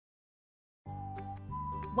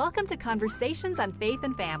Welcome to Conversations on Faith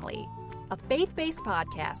and Family, a faith-based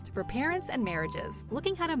podcast for parents and marriages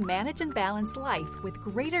looking how to manage and balance life with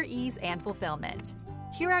greater ease and fulfillment.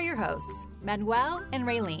 Here are your hosts, Manuel and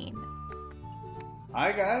Raylene.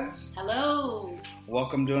 Hi, guys. Hello.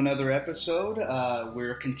 Welcome to another episode.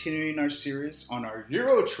 We're continuing our series on our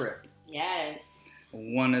Euro trip. Yes.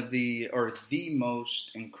 One of the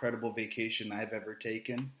most incredible vacation I've ever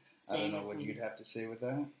taken. I don't know what you'd have to say with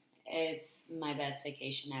that. It's my best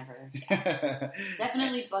vacation ever.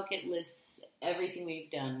 Definitely bucket list. Everything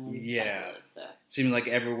we've done was bucket list. So. Seemed like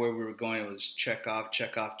everywhere we were going, it was check off,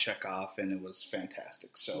 check off, check off, and it was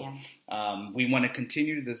fantastic. So we want to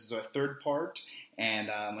continue. This is our third part.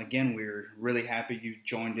 And again, we're really happy you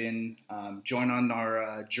joined on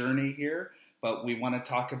our journey here. But we want to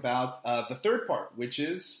talk about the third part, which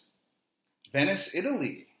is Venice,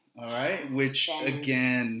 Italy. All right, which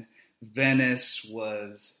again, Venice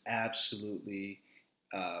was absolutely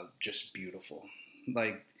just beautiful.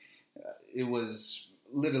 Like it was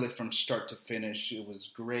literally from start to finish. It was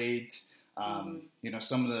great. You know,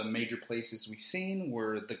 some of the major places we seen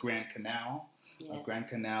were the Grand Canal. Yes. Grand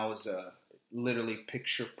Canal is literally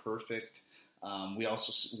picture perfect. We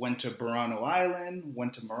also went to Burano Island,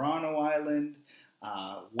 went to Murano Island,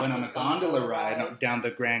 went on a gondola ride down the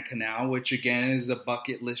Grand Canal, which again is a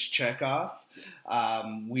bucket list check off.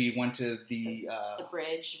 We went to the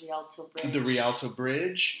bridge, Rialto Bridge. The Rialto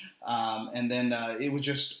Bridge. And then it was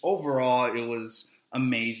just, overall, it was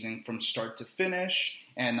amazing from start to finish.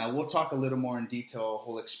 And we'll talk a little more in detail,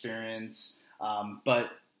 whole experience.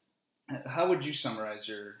 But how would you summarize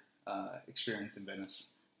your experience in Venice?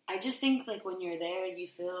 I just think like when you're there, you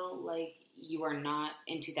feel like you are not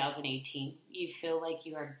in 2018. You feel like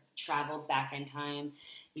you are traveled back in time.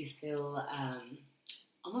 You feel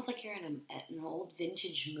almost like you're in an old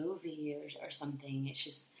vintage movie or something. It's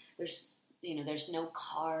just there's no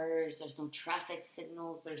cars, there's no traffic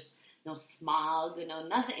signals, there's no smog,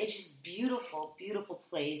 nothing. It's just beautiful, beautiful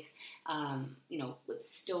place. With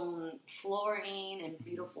stone flooring and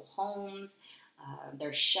beautiful homes.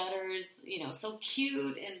 Their shutters, so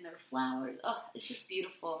cute, and their flowers. Oh, it's just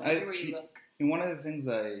beautiful everywhere you look. And one of the things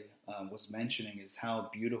I was mentioning is how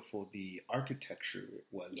beautiful the architecture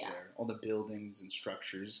was there. All the buildings and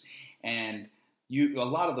structures. And a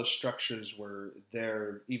lot of those structures were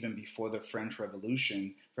there even before the French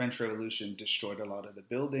Revolution. French Revolution destroyed a lot of the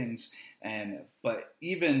buildings. But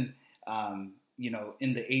even, in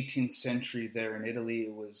the 18th century there in Italy,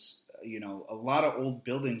 it was, a lot of old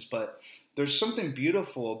buildings, but there's something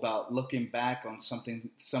beautiful about looking back on some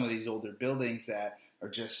of these older buildings that are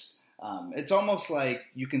just, it's almost like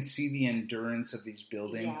you can see the endurance of these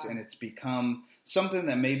buildings, and it's become something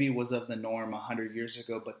that maybe was of the norm 100 years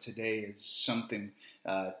ago, but today is something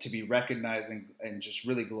to be recognized and just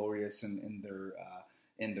really glorious in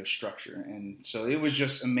their structure. And so it was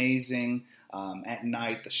just amazing. At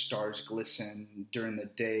night, the stars glisten. During the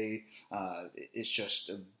day, it's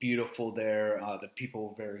just beautiful there. The people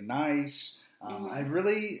were very nice. I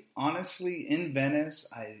really, honestly, in Venice,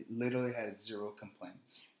 I literally had zero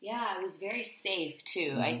complaints. Yeah, it was very safe,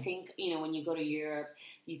 too. I think, when you go to Europe,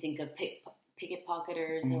 you think of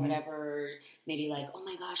pickpocketers or whatever, maybe like, oh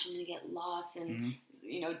my gosh, I'm going to get lost. And,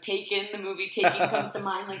 Taken, the movie Taken comes to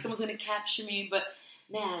mind, like someone's going to capture me. But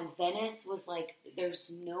man, Venice was like,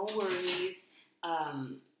 there's no worries.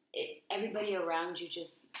 Everybody around you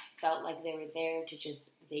just felt like they were there to just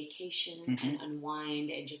vacation and unwind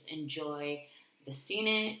and just enjoy the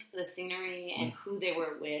scenery and who they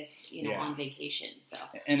were with, on vacation. So,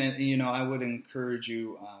 and I would encourage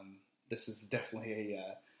you. This is definitely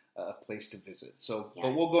a place to visit. So,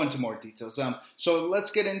 but we'll go into more details. So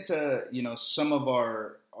let's get into some of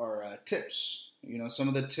our tips. Some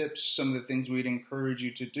of the tips, some of the things we'd encourage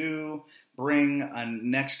you to do. Bring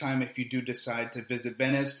next time if you do decide to visit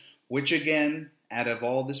Venice, which again, out of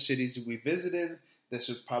all the cities that we visited, this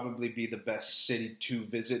would probably be the best city to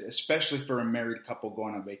visit, especially for a married couple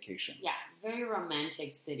going on vacation. Yeah, it's a very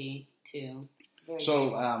romantic city too.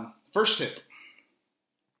 First tip.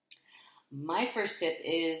 My first tip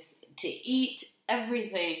is to eat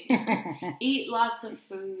everything. Eat lots of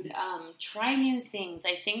food. Try new things.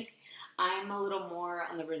 I think I'm a little more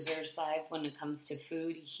on the reserve side when it comes to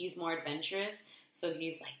food. He's more adventurous. So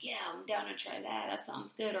he's like, yeah, I'm down to try that. That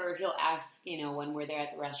sounds good. Or he'll ask, when we're there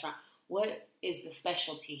at the restaurant, what is the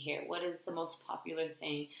specialty here? What is the most popular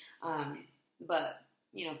thing? But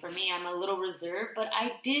for me, I'm a little reserved. But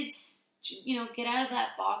I did, get out of that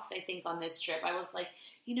box, I think, on this trip. I was like,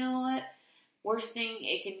 you know what? Worst thing,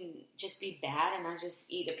 it can just be bad, and I just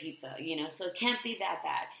eat a pizza, so it can't be that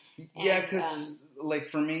bad. Yeah, because,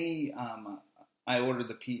 for me, I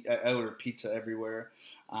ordered pizza everywhere,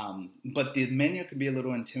 but the menu can be a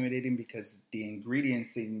little intimidating because the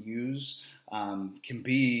ingredients they use can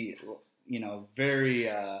be, very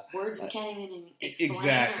words we can't even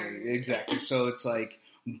explain. Exactly. So it's like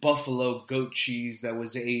buffalo goat cheese that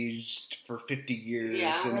was aged for 50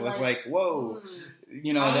 years, and it was like, whoa,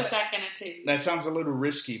 how is that going to taste? That sounds a little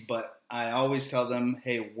risky, but I always tell them,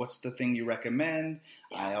 hey, what's the thing you recommend?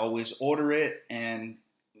 Yeah. I always order it, and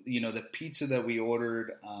the pizza that we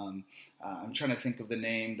ordered, I'm trying to think of the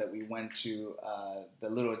name that we went to, the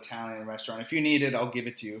little Italian restaurant. If you need it, I'll give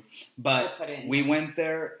it to you. But we went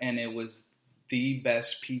there, and it was the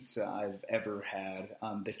best pizza I've ever had.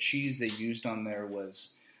 The cheese they used on there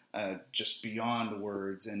was just beyond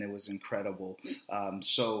words, and it was incredible. That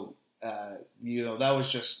was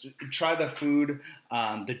just, try the food.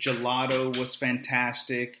 The gelato was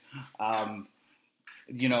fantastic.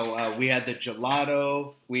 We had the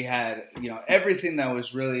gelato. We had, everything that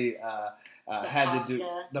was really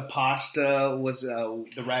the pasta was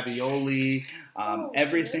the ravioli.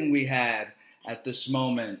 Everything we had at this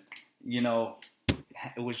moment,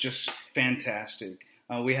 it was just fantastic.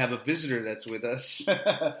 We have a visitor that's with us.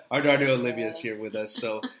 Our daughter Olivia is here with us,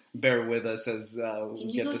 so bear with us as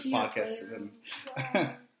we get this podcast.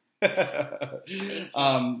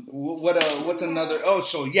 What's another?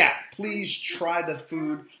 Please try the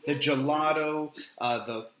food, the gelato,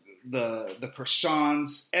 the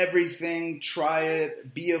croissants, everything. Try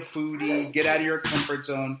it. Be a foodie. Get out of your comfort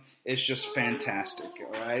zone. It's just fantastic.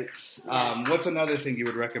 All right. Yes. What's another thing you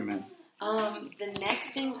would recommend? The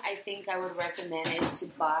next thing I think I would recommend is to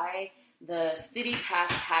buy the City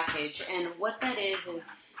Pass package, and what that is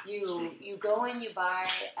you go and you buy.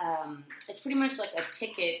 It's pretty much like a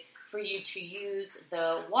ticket for you to use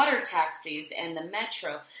the water taxis and the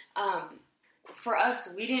metro. For us,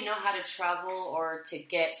 we didn't know how to travel or to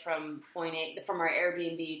get from point A, from our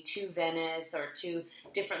Airbnb to Venice or to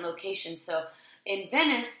different locations. So in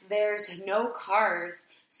Venice, there's no cars,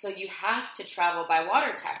 so you have to travel by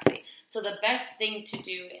water taxi. So the best thing to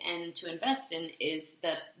do and to invest in is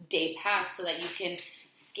the day pass, so that you can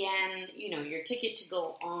scan, your ticket to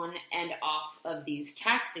go on and off of these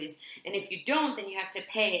taxis. And if you don't, then you have to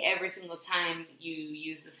pay every single time you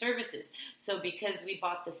use the services. So because we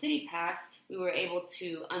bought the City Pass, we were able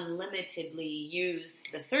to unlimitedly use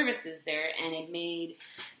the services there, and it made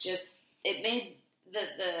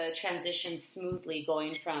the transition smoothly,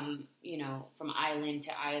 going from island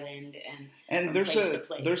to island and there's place to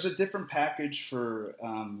place. There's a different package for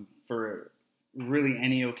really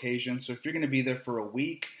any occasion. So if you're going to be there for a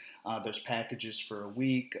week, there's packages for a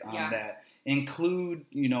week that include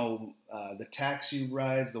the taxi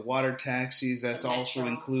rides, the water taxis. That also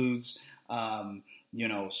includes some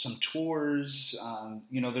tours.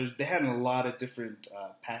 They had a lot of different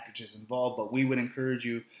packages involved, but we would encourage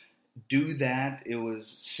you. Do that. It was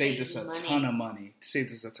saved us a ton of money.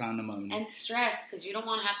 And stress, because you don't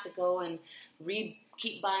want to have to go and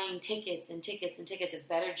keep buying tickets. It's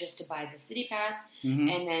better just to buy the City Pass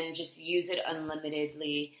and then just use it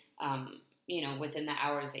unlimitedly, within the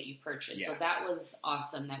hours that you purchase. Yeah. So that was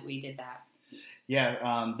awesome that we did that.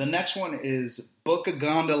 Yeah. The next one is book a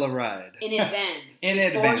gondola ride. In advance.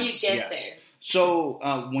 Before you get there. So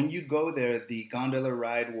when you go there, the gondola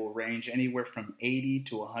ride will range anywhere from 80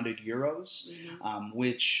 to 100 euros,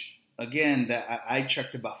 which, again, I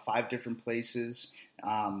checked about 5 different places.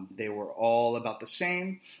 They were all about the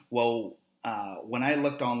same. Well, when I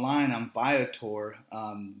looked online on Viator,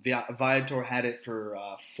 Viator had it for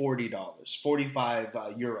 $40, 45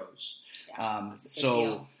 euros. Yeah,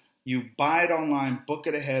 so you buy it online, book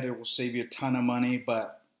it ahead. It will save you a ton of money.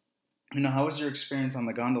 But, how was your experience on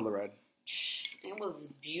the gondola ride? It was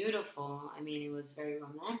beautiful. I mean, it was very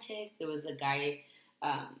romantic. There was a guy,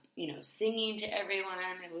 singing to everyone.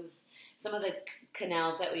 It was some of the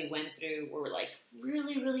canals that we went through were like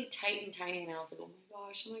really, really tight and tiny. And I was like, oh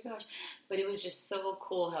my gosh. But it was just so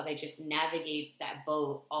cool how they just navigate that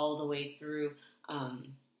boat all the way through,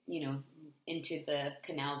 into the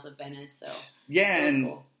canals of Venice. So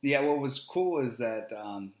cool. What was cool is that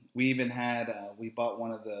we even had we bought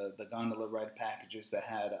one of the gondola ride packages that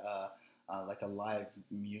had like a live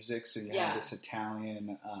music. So you had this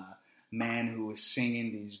Italian man who was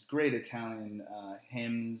singing these great Italian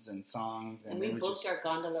hymns and songs. And we booked our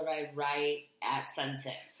gondola ride right at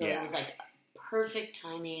sunset. So it was like perfect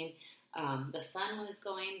timing. The sun was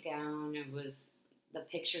going down. It was the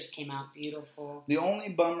pictures came out beautiful. The only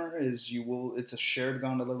bummer is it's a shared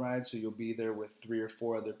gondola ride, so you'll be there with 3 or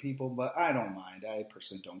 4 other people, but I don't mind. I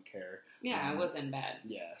personally don't care. Yeah, it wasn't bad.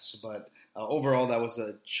 Yes, but overall, that was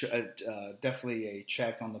definitely a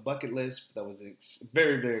check on the bucket list. That was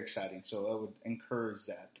very, very exciting, so I would encourage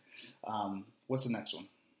that. What's the next one?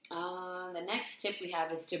 The next tip we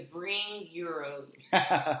have is to bring euros.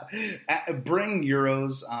 Bring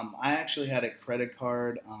euros. I actually had a credit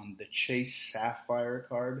card, the Chase Sapphire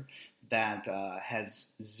card, that has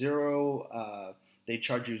zero. They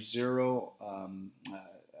charge you zero,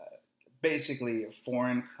 basically a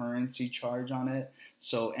foreign currency charge on it.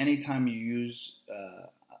 So anytime you use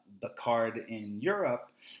the card in Europe,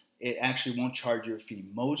 it actually won't charge you a fee.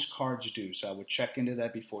 Most cards do, so I would check into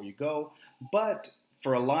that before you go. But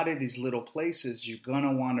for a lot of these little places, you're going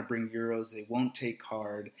to want to bring euros. They won't take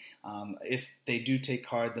card. If they do take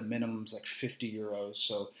card, the minimum is like 50 euros.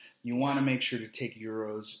 So you want to make sure to take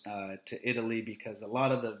euros to Italy, because a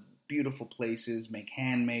lot of the beautiful places make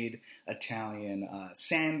handmade Italian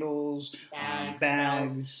sandals,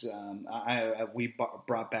 bags. We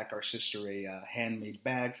brought back our sister a handmade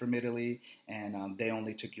bag from Italy, and they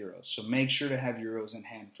only took euros. So make sure to have euros in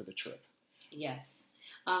hand for the trip. Yes.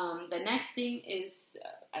 The next thing is,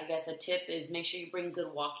 I guess a tip is make sure you bring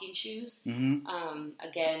good walking shoes. Mm-hmm.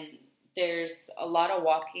 Again, there's a lot of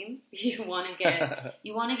walking. You want to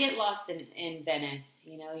get lost in Venice.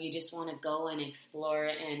 You know, you just want to go and explore,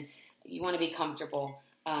 and you want to be comfortable.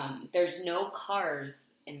 There's no cars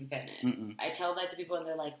in Venice. Mm-mm. I tell that to people, and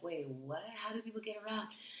they're like, "Wait, what? How do people get around?"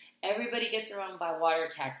 Everybody gets around by water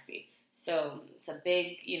taxi. So it's a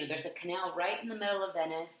big, there's a canal right in the middle of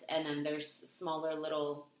Venice, and then there's smaller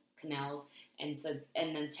little canals, and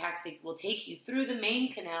then taxi will take you through the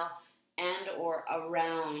main canal and or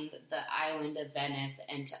around the island of Venice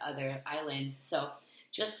and to other islands. So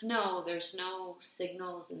just know there's no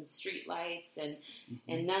signals and street lights and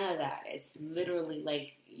none of that. It's literally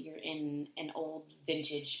like you're in an old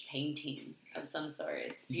vintage painting of some sort.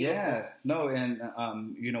 It's beautiful. Yeah, no, and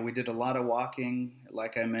we did a lot of walking.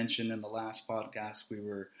 Like I mentioned in the last podcast, we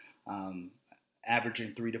were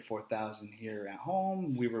averaging 3,000 to 4,000 here at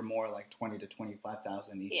home. We were more like 20,000 to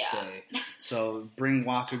 25,000 each day. So bring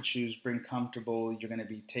walking shoes, bring comfortable. You're going to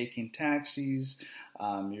be taking taxis.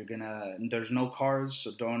 There's no cars,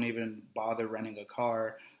 so don't even bother renting a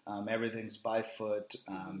car. Everything's by foot.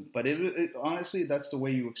 But it honestly, that's the way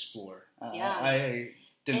you explore. I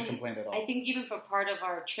didn't complain at all. I think even for part of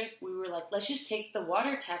our trip, we were like, let's just take the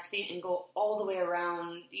water taxi and go all the way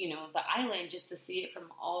around, the island just to see it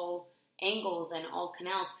from all angles and all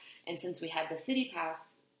canals. And since we had the city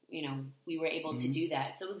pass, we were able to do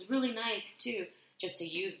that. So it was really nice too, just to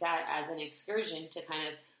use that as an excursion to kind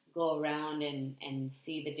of go around and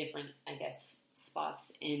see the different, I guess,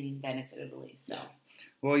 spots in Venice, Italy. So.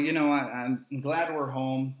 Well, I'm glad we're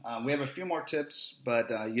home. We have a few more tips,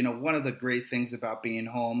 but, one of the great things about being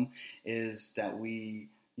home is that we,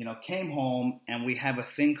 came home and we have a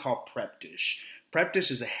thing called Prep Dish. Prep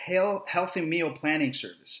Dish is a healthy meal planning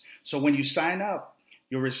service. So when you sign up,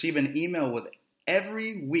 you'll receive an email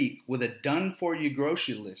every week with a done-for-you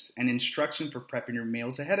grocery list and instruction for prepping your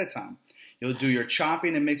meals ahead of time. You'll do your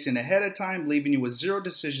chopping and mixing ahead of time, leaving you with zero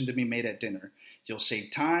decision to be made at dinner. You'll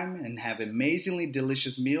save time and have amazingly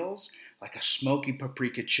delicious meals like a smoky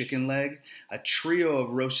paprika chicken leg, a trio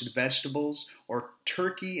of roasted vegetables, or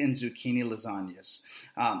turkey and zucchini lasagnas.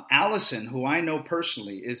 Allison, who I know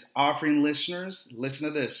personally, is offering listeners, listen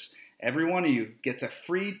to this, every one of you gets a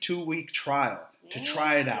free 2-week trial to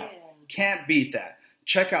try it out. Can't beat that.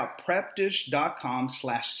 Check out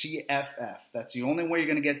prepdish.com/CFF. That's the only way you're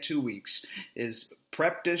going to get 2 weeks is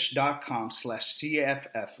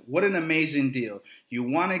prepdish.com/CFF. What an amazing deal. You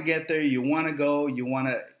want to get there, you want to go, you want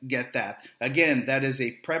to get that. Again, that is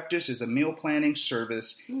Prep Dish is a meal planning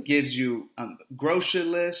service. Gives you a grocery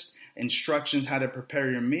list, instructions how to prepare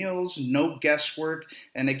your meals, no guesswork.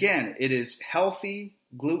 And again, it is healthy,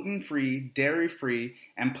 gluten-free, dairy-free,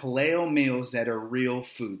 and paleo meals that are real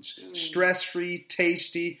foods. Stress-free,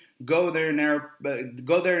 tasty. Go there now,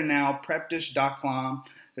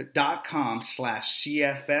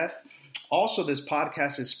 prepdish.com/CFF. Also, this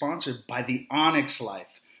podcast is sponsored by the Onyx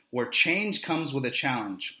Life, where change comes with a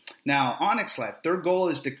challenge. Now, Onyx Life, their goal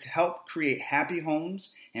is to help create happy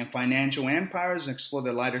homes and financial empires and explore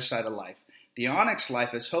the lighter side of life. The Onyx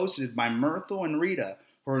Life is hosted by Myrtle and Rita,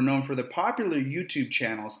 who are known for the popular YouTube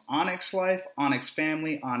channels Onyx Life, Onyx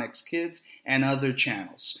Family, Onyx Kids, and other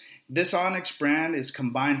channels. This Onyx brand is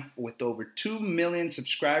combined with over 2 million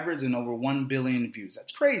subscribers and over 1 billion views.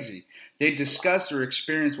 That's crazy. They discuss their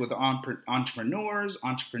experience with entrepreneurs,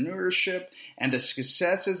 entrepreneurship, and the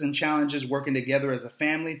successes and challenges working together as a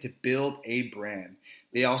family to build a brand.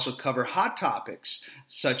 They also cover hot topics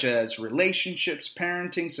such as relationships,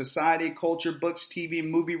 parenting, society, culture, books, TV,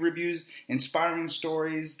 movie reviews, inspiring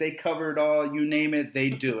stories. They cover it all. You name it, they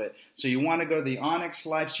do it. So you want to go to the Onyx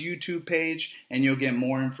Life's YouTube page and you'll get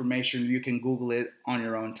more information. You can Google it on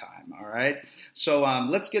your own time. All right. So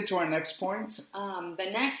let's get to our next point. The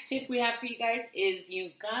next tip we have for you guys is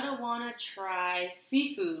you gotta want to try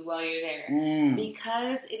seafood while you're there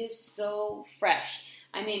because it is so fresh.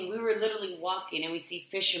 I mean, we were literally walking and we see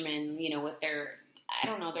fishermen, with their, I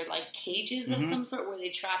don't know, they're like cages of some sort where they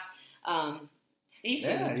trap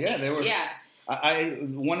seafood. They were. Yeah.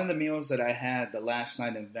 One of the meals that I had the last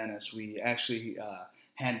night in Venice, we actually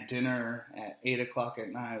had dinner at 8 o'clock at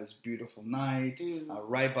night. It was a beautiful night,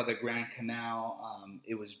 right by the Grand Canal.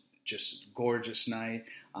 It was just gorgeous night.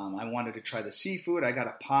 I wanted to try the seafood. I got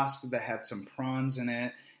a pasta that had some prawns in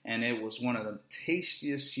it. And it was one of the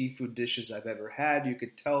tastiest seafood dishes I've ever had. You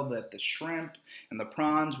could tell that the shrimp and the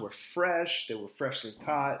prawns were fresh. They were freshly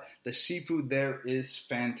caught. The seafood there is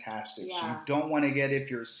fantastic. Yeah. So you don't want to get it. If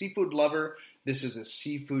you're a seafood lover, this is a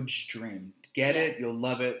seafood's dream. Get it. You'll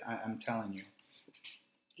love it. I'm telling you.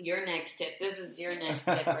 Your next tip. This is your next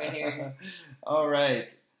tip right here. All right.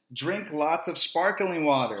 Drink lots of sparkling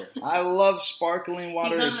water. I love sparkling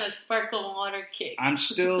water. He's on a sparkling water kick. I'm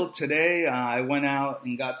still, today, I went out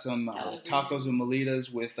and got some tacos and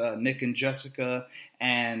molitas with Nick and Jessica,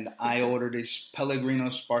 and I ordered a Pellegrino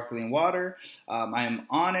sparkling water. I am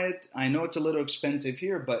on it. I know it's a little expensive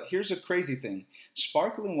here, but here's a crazy thing.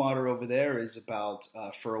 Sparkling water over there is about,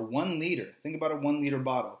 for a 1 liter, think about a 1 liter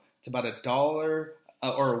bottle, it's about $1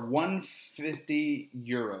 or 150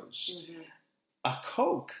 euros. Mm-hmm. A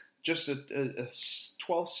Coke, just a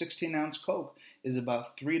 12, 16-ounce Coke, is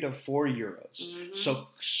about 3 to 4 euros. Mm-hmm. So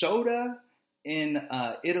soda in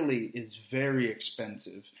Italy is very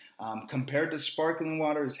expensive. Compared to sparkling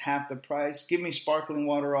water, is half the price. Give me sparkling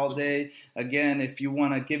water all day. Again, if you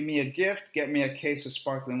want to give me a gift, get me a case of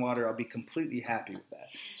sparkling water. I'll be completely happy with that.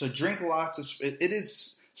 So drink lots of... It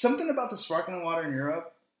is something about the sparkling water in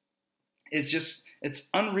Europe. It's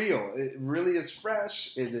unreal. It really is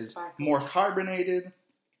fresh. It is more carbonated.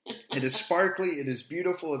 It is sparkly. It is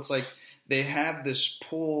beautiful. It's like they have this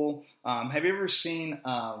pool. Have you ever seen,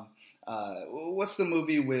 what's the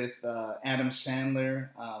movie with Adam Sandler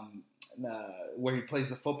where he plays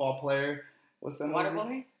the football player? What's that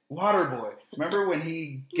movie? Waterboy. Remember when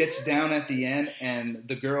he gets down at the end and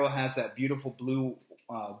the girl has that beautiful blue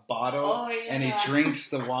bottle and he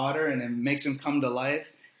drinks the water and it makes him come to life?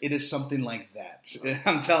 It is something like that.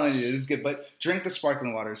 I'm telling you, it is good. But drink the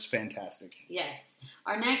sparkling water. It's fantastic. Yes.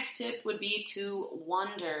 Our next tip would be to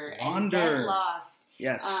wander and get lost.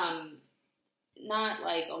 Yes. Not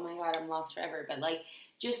like, oh my God, I'm lost forever. But like,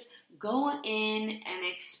 just go in and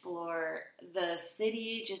explore the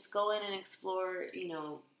city. Just go in and explore,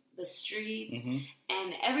 the streets. Mm-hmm.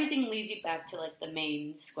 And everything leads you back to like the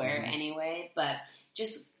main square anyway. But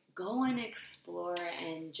just go and explore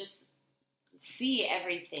and just... see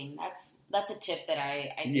everything. That's a tip that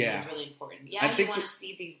I think is really important. Yeah, you want to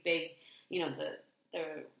see these big, the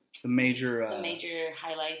major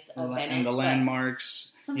highlights of Venice and the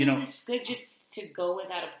landmarks. Sometimes it's good just to go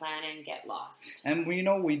without a plan and get lost. And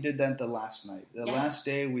we did that the last night. The last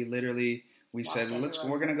day we said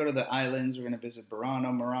we're going to go to the islands. We're going to visit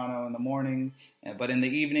Murano in the morning, but in the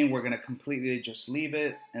evening we're going to completely just leave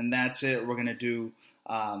it, and that's it. We're going to do,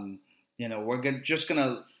 just going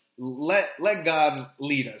to let God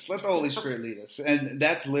lead us. Let the Holy Spirit lead us. And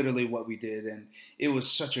that's literally what we did. And it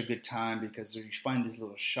was such a good time because you find these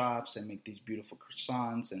little shops and make these beautiful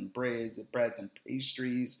croissants and breads and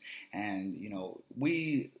pastries. And,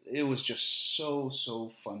 it was just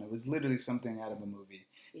so fun. It was literally something out of a movie.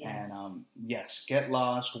 Yes. And, get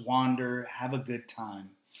lost, wander, have a good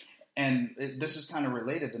time. And this is kind of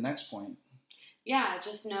related, the next point. Yeah,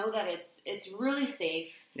 just know that it's really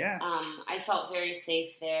safe. Yeah. I felt very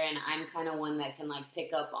safe there, and I'm kind of one that can like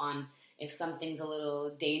pick up on if something's a little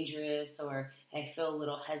dangerous or I feel a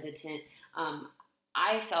little hesitant.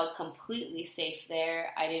 I felt completely safe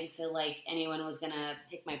there. I didn't feel like anyone was gonna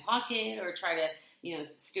pick my pocket or try to,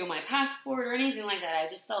 steal my passport or anything like that. I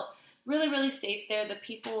just felt really, really safe there. The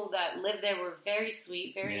people that lived there were very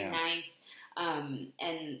sweet, very nice.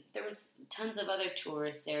 And there was tons of other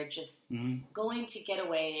tourists there just going to get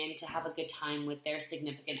away and to have a good time with their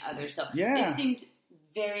significant other. So it seemed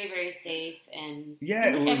very, very safe, and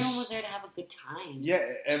everyone was there to have a good time. Yeah,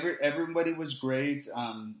 everybody was great.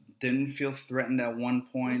 Didn't feel threatened at one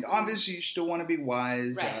point. Mm-hmm. Obviously, you still want to be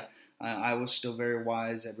wise. Right. I was still very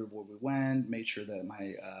wise everywhere we went. Made sure that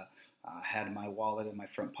my had my wallet in my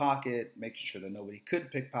front pocket, making sure that nobody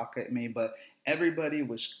could pickpocket me. But everybody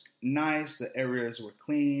was nice. The areas were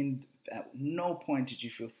clean. At no point did you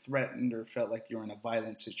feel threatened or felt like you were in a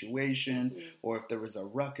violent situation, or if there was a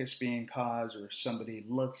ruckus being caused or somebody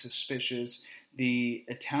looked suspicious. The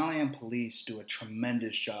Italian police do a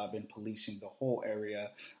tremendous job in policing the whole area.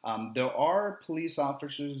 There are police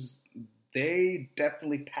officers. They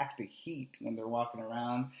definitely pack the heat when they're walking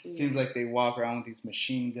around. It seems like they walk around with these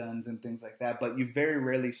machine guns and things like that, but you very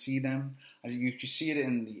rarely see them. You can see it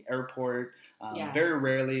in the airport, very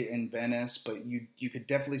rarely in Venice, but you could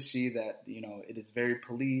definitely see that, it is very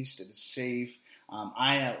policed, it is safe.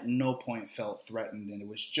 I at no point felt threatened, and it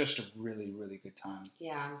was just a really, really good time.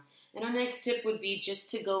 Yeah. And our next tip would be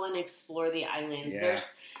just to go and explore the islands. Yeah.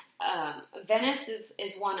 There's Venice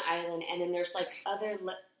is one island, and then there's like other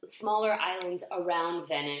smaller islands around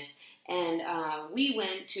Venice. And we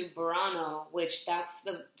went to Burano, which that's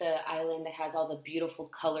the island that has all the beautiful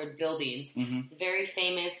colored buildings. Mm-hmm. It's very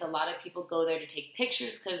famous. A lot of people go there to take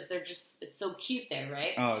pictures because it's so cute there,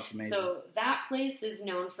 right? Oh, it's amazing. So that place is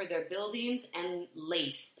known for their buildings and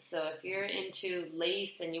lace. So if you're into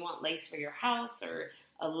lace and you want lace for your house, or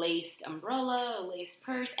a laced umbrella, a laced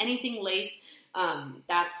purse, anything laced,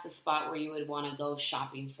 that's the spot where you would want to go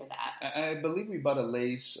shopping for that. I believe we bought a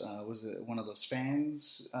lace. Was it one of those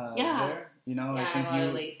fans? Yeah. There? I think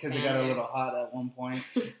you, because it got a little hot at one point.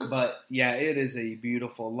 But yeah, it is a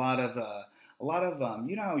beautiful. A lot of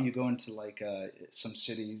how you go into like some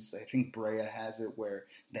cities. I think Brea has it where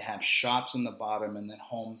they have shops on the bottom and then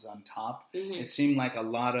homes on top. Mm-hmm. It seemed like a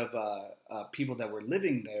lot of people that were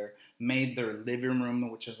living there made their living room,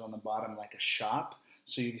 which is on the bottom, like a shop.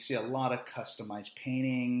 So you can see a lot of customized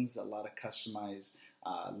paintings, a lot of customized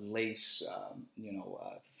lace,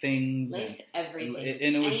 things. Lace everything.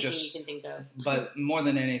 And it was anything just, you can think of. But more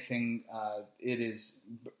than anything,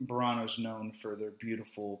 Burano's known for their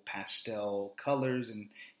beautiful pastel colors, and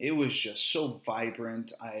it was just so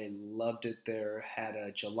vibrant. I loved it there. Had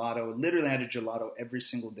a gelato, literally had a gelato every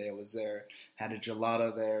single day I was there. Had a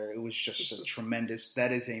gelato there. It was just tremendous.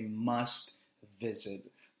 That is a must visit.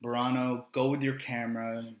 Burano, go with your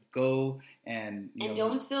camera, go and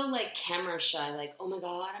don't feel like camera shy, like, oh my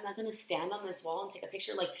God, I'm not going to stand on this wall and take a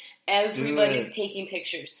picture. Like, everybody's taking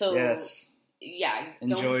pictures. So, yeah,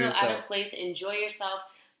 don't feel out of place. Enjoy yourself.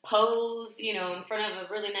 Pose, in front of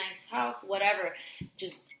a really nice house, whatever.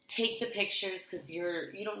 Just take the pictures because you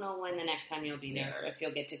don't know when the next time you'll be there or if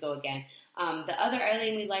you'll get to go again. The other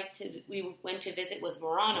island we went to visit was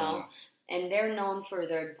Murano, and they're known for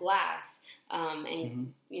their glass.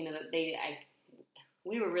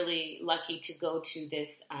 We were really lucky to go to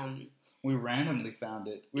this. We randomly found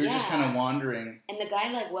it. We were just kind of wandering, and the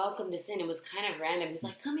guy welcomed us in. It was kind of random. He's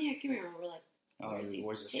like, "Come here." And we're like,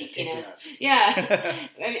 "Where's he taking us?" Yeah,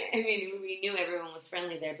 I mean, we knew everyone was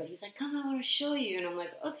friendly there, but he's like, "Come, I want to show you." And I'm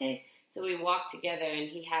like, "Okay." So we walked together, and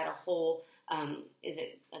he had a whole. Is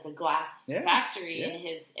it like a glass factory in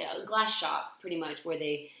his glass shop, pretty much, where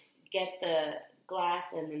they get the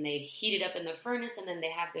glass and then they heat it up in the furnace, and then they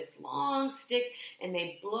have this long stick and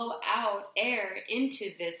they blow out air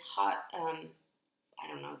into this hot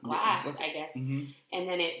glass, I guess, and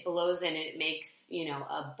then it blows and it makes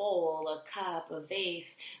a bowl, a cup, a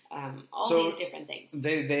vase, these different things.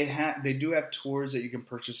 They do have tours that you can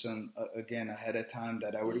purchase again ahead of time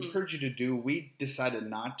that I would encourage you to do. We decided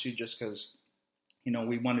not to just because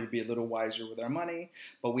we wanted to be a little wiser with our money,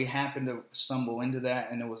 but we happened to stumble into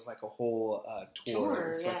that, and it was like a whole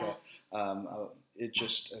tour. It's like it's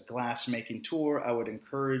just a glass making tour. I would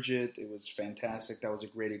encourage it. It was fantastic. That was a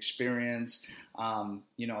great experience.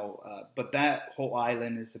 But that whole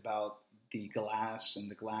island is about the glass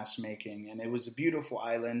and the glass making, and it was a beautiful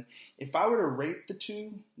island. If I were to rate the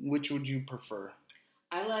two, which would you prefer?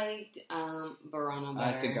 I liked Burano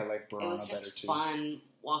better. I think I like Burano better too. It was just fun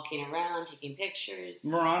walking around, taking pictures.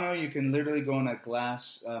 Murano, you can literally go on a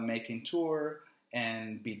glass making tour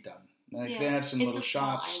and be done. They have some little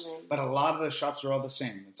shops, but a lot of the shops are all the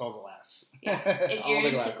same. It's all glass. Yeah. If you're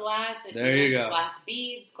into glass, if you're into glass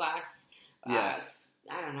beads, glass,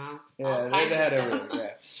 I don't know, all kinds of stuff. Everything.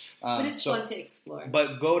 But it's fun to explore.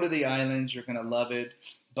 But go to the islands; you're gonna love it.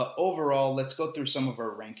 But overall, let's go through some of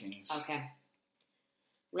our rankings. Okay.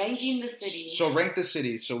 Ranking the city. So rank the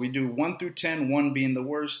city. So we do 1 through 10, 1 being the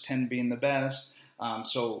worst, 10 being the best.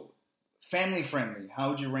 So family friendly. How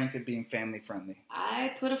would you rank it being family friendly?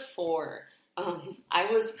 I put a 4. I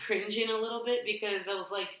was cringing a little bit because I was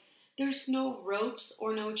like, there's no ropes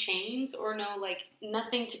or no chains or no, like,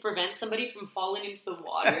 nothing to prevent somebody from falling into the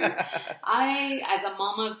water. As a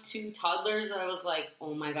mom of 2 toddlers, I was like,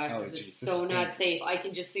 oh my gosh, this is so not safe. I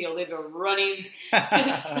can just see Olivia running to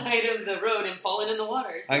the side of the road and falling in the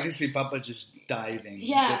water. So, I can see Papa just diving.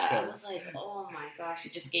 Yeah, just I was like, oh my gosh,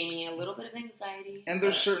 it just gave me a little bit of anxiety. And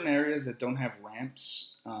there's certain areas that don't have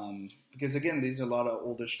ramps, because again, these are a lot of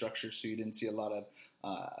older structures, so you didn't see a lot of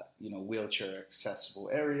wheelchair accessible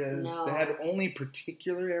areas. No. They had only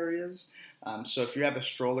particular areas. So if you have a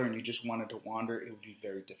stroller and you just wanted to wander, it would be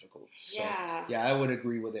very difficult. So, yeah, I would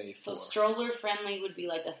agree with a 4. So stroller friendly would be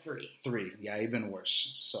like a 3. 3, yeah, even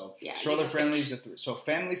worse. So yeah, stroller friendly is a 3. So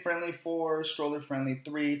family friendly 4, stroller friendly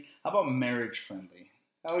 3. How about marriage friendly?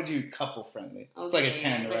 How would you couple friendly? Okay, it's like a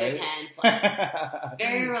 10, it's right? It's like a 10 plus.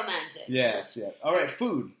 Very romantic. Yes, yeah. All right,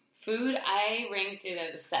 food. Food, I ranked it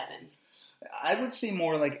at a 7. I would say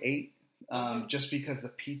more like 8, just because the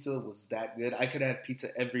pizza was that good. I could have pizza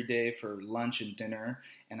every day for lunch and dinner,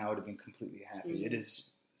 and I would have been completely happy. Mm-hmm. It is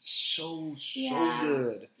so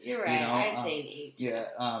good. You're right. I'd say an 8. Yeah.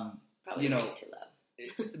 Probably way too low.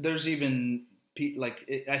 There's even,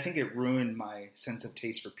 I think it ruined my sense of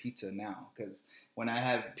taste for pizza now, because when I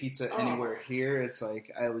have pizza anywhere here, it's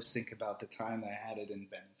like I always think about the time I had it in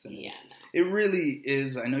Venice. And it really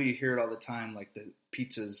is. I know you hear it all the time, like the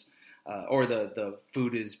pizzas or the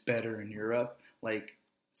food is better in Europe. Like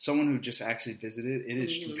someone who just actually visited, it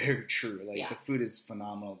is very true. Like the food is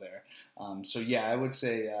phenomenal there. So yeah, I would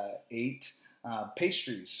say 8.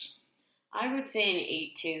 Pastries. I would say an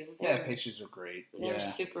 8 too. Pastries are great. They're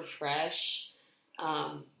super fresh,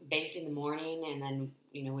 baked in the morning, and then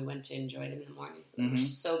we went to enjoy them in the morning. So they were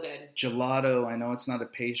so good. Gelato. I know it's not a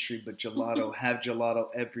pastry, but gelato. Have gelato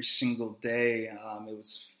every single day. It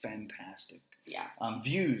was fantastic. Yeah.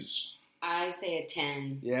 Views. I say a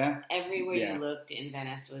 10. Yeah. Everywhere you looked in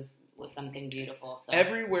Venice was something beautiful. So.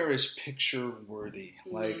 Everywhere is picture worthy.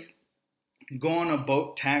 Mm-hmm. Like go on a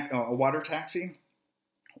water taxi.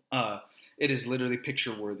 It is literally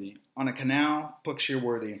picture worthy. On a canal, picture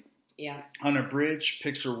worthy. Yeah. On a bridge,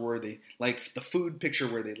 picture worthy. Like the food, picture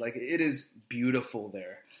worthy. Like it is beautiful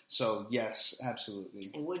there. So yes,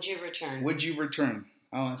 absolutely. And would you return? Would you return?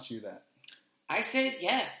 I'll ask you that. I said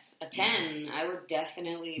yes, a 10. I would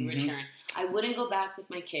definitely return. I wouldn't go back with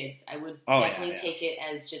my kids. I would definitely take it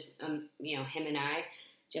as just, him and I,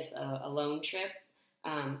 just a lone trip.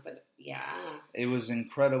 But yeah. It was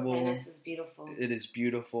incredible. Venice is beautiful. It is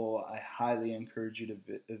beautiful. I highly encourage you to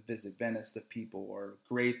visit Venice. The people are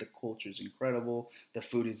great. The culture is incredible. The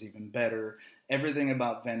food is even better. Everything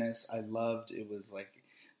about Venice I loved. It was like,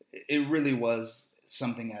 it really was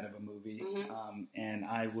something out of a movie. And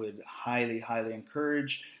I would highly, highly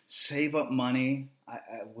encourage, save up money.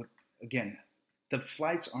 I would, again, the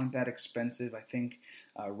flights aren't that expensive. I think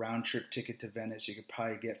a round trip ticket to Venice you could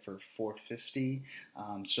probably get for $450.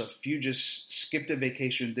 So if you just skipped a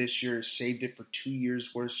vacation this year, saved it for 2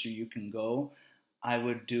 years worth so you can go, I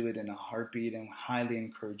would do it in a heartbeat and highly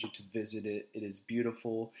encourage you to visit it. It is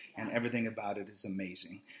beautiful and everything about it is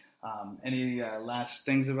amazing. Any last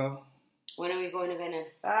things about? When are we going to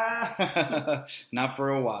Venice? Not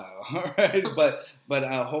for a while, all right? But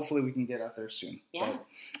hopefully we can get out there soon. Yeah.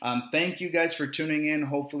 But, thank you guys for tuning in.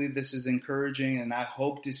 Hopefully this is encouraging, and I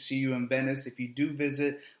hope to see you in Venice. If you do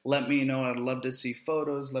visit, let me know. I'd love to see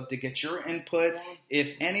photos, love to get your input. Yeah.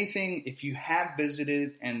 If anything, if you have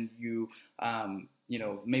visited and you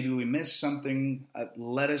maybe we missed something,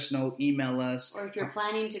 let us know, email us. Or if you're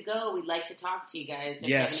planning to go, we'd like to talk to you guys. If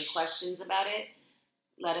you have any questions about it,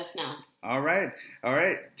 let us know. All right.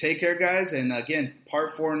 Take care, guys. And again,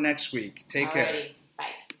 part 4 next week. Take care.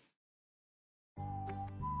 Bye.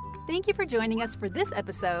 Thank you for joining us for this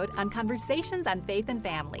episode on Conversations on Faith and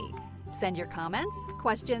Family. Send your comments,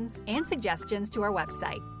 questions, and suggestions to our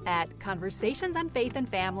website at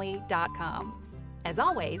conversationsonfaithandfamily.com. As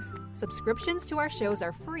always, subscriptions to our shows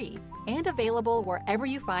are free and available wherever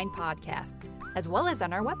you find podcasts, as well as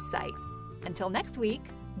on our website. Until next week,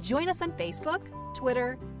 join us on Facebook,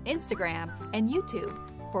 Twitter, Instagram, and YouTube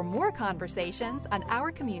for more conversations on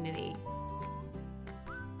our community.